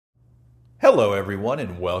Hello, everyone,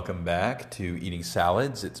 and welcome back to Eating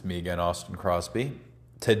Salads. It's me again, Austin Crosby.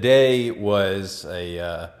 Today was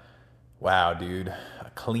wow, dude,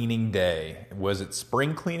 a cleaning day. Was it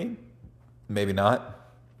spring cleaning? Maybe not.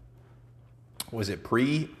 Was it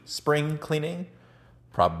pre-spring cleaning?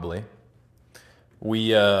 Probably.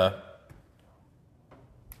 We, at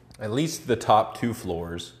least the top two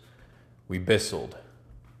floors, we bisseled,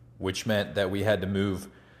 which meant that we had to move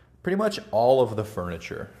pretty much all of the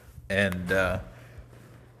furniture and,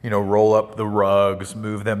 roll up the rugs,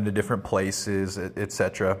 move them to different places,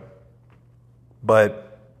 etc.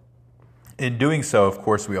 But in doing so, of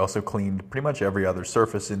course, we also cleaned pretty much every other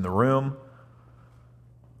surface in the room.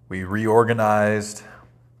 We reorganized,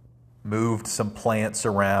 moved some plants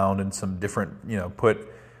around and some different,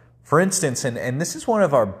 for instance, and this is one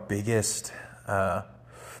of our biggest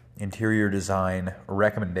interior design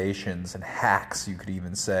recommendations and hacks, you could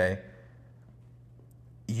even say.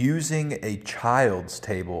 Using a child's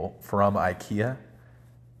table from IKEA,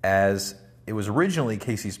 as it was originally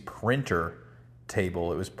Casey's printer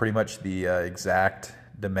table. It was pretty much the exact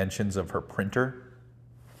dimensions of her printer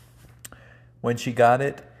when she got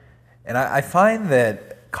it. And I find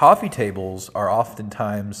that coffee tables are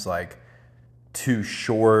oftentimes like too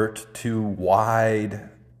short, too wide,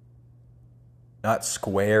 not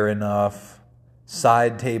square enough.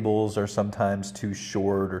 Side tables are sometimes too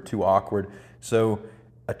short or too awkward. So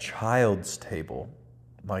a child's table,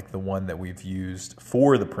 like the one that we've used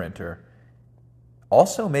for the printer,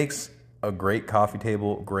 also makes a great coffee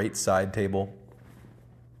table, great side table.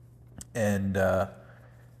 And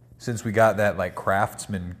since we got that like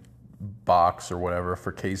Craftsman box or whatever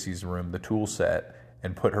for Casey's room, the tool set,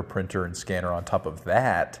 and put her printer and scanner on top of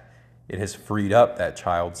that, it has freed up that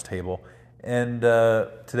child's table. And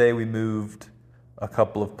today we moved a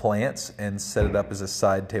couple of plants and set it up as a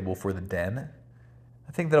side table for the den.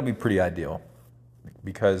 I think that'll be pretty ideal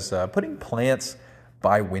because putting plants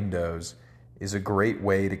by windows is a great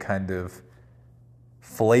way to kind of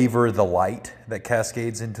flavor the light that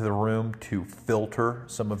cascades into the room to filter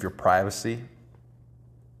some of your privacy.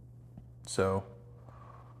 So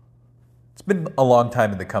it's been a long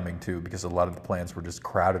time in the coming too, because a lot of the plants were just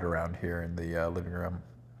crowded around here in the living room.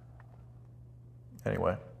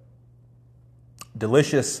 Anyway,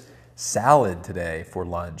 delicious salad today for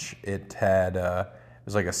lunch. It had it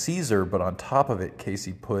was like a Caesar, but on top of it,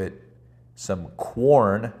 Casey put some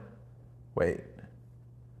corn. Wait.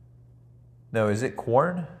 No, is it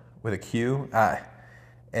corn with a Q?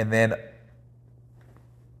 And then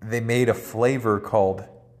they made a flavor called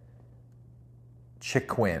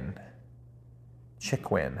chiquin.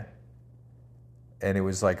 And it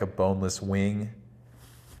was like a boneless wing,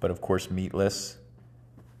 but of course meatless.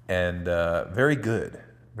 And very good.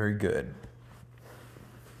 Very good.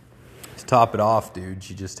 To top it off, dude,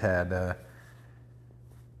 she just had,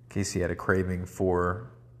 Casey had a craving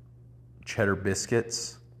for cheddar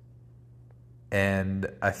biscuits. And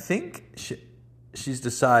I think she's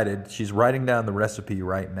decided, she's writing down the recipe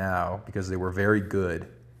right now because they were very good.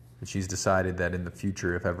 And she's decided that in the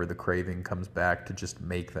future, if ever the craving comes back, to just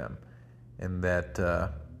make them. And that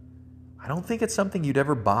I don't think it's something you'd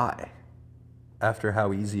ever buy after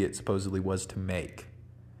how easy it supposedly was to make.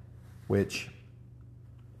 Which,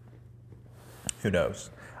 who knows?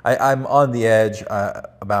 I'm on the edge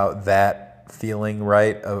about that feeling,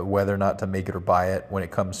 right, of whether or not to make it or buy it when it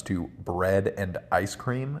comes to bread and ice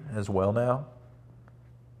cream as well now.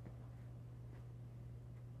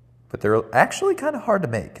 But they're actually kind of hard to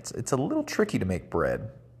make. It's a little tricky to make bread.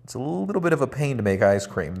 It's a little bit of a pain to make ice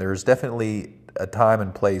cream. There's definitely a time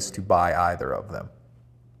and place to buy either of them.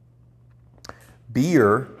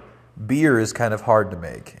 Beer is kind of hard to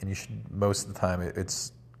make, and you should, most of the time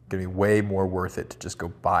it's going to be way more worth it to just go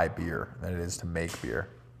buy beer than it is to make beer.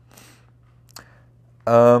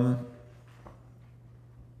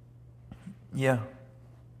 Yeah.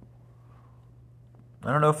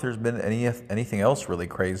 I don't know if there's been anything else really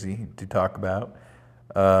crazy to talk about.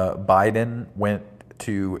 Biden went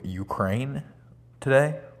to Ukraine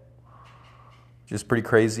today. Just pretty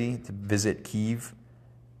crazy to visit Kyiv,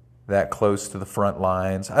 that close to the front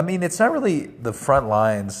lines. I mean, it's not really the front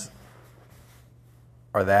lines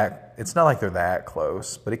it's not like they're that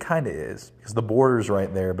close, but it kind of is because the border's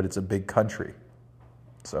right there, but it's a big country.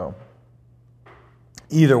 So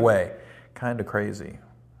either way, kind of crazy.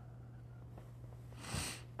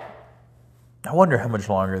 I wonder how much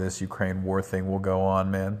longer this Ukraine war thing will go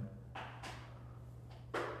on, man.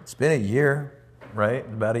 It's been a year, right?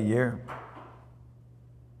 About a year.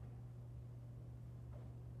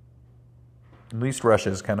 At least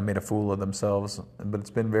Russia's kind of made a fool of themselves, but it's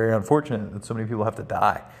been very unfortunate that so many people have to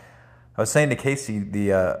die. I was saying to Casey,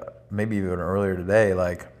 maybe even earlier today,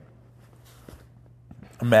 like,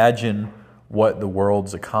 imagine what the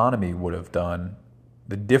world's economy would have done,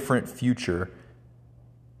 the different future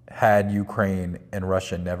had Ukraine and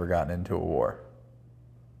Russia never gotten into a war.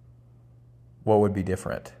 What would be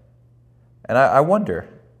different? And I wonder,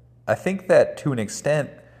 I think that to an extent,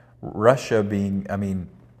 Russia being,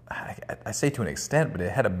 I say to an extent, but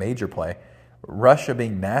it had a major play. Russia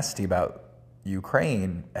being nasty about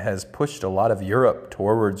Ukraine has pushed a lot of Europe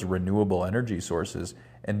towards renewable energy sources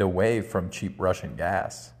and away from cheap Russian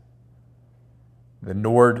gas. The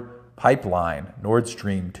Nord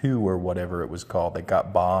Stream 2 or whatever it was called, that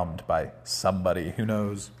got bombed by somebody, who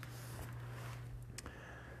knows.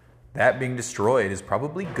 That being destroyed is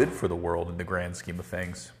probably good for the world in the grand scheme of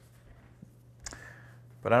things.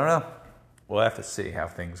 But I don't know. We'll have to see how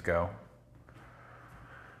things go.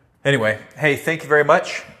 Anyway, hey, thank you very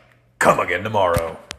much. Come again tomorrow.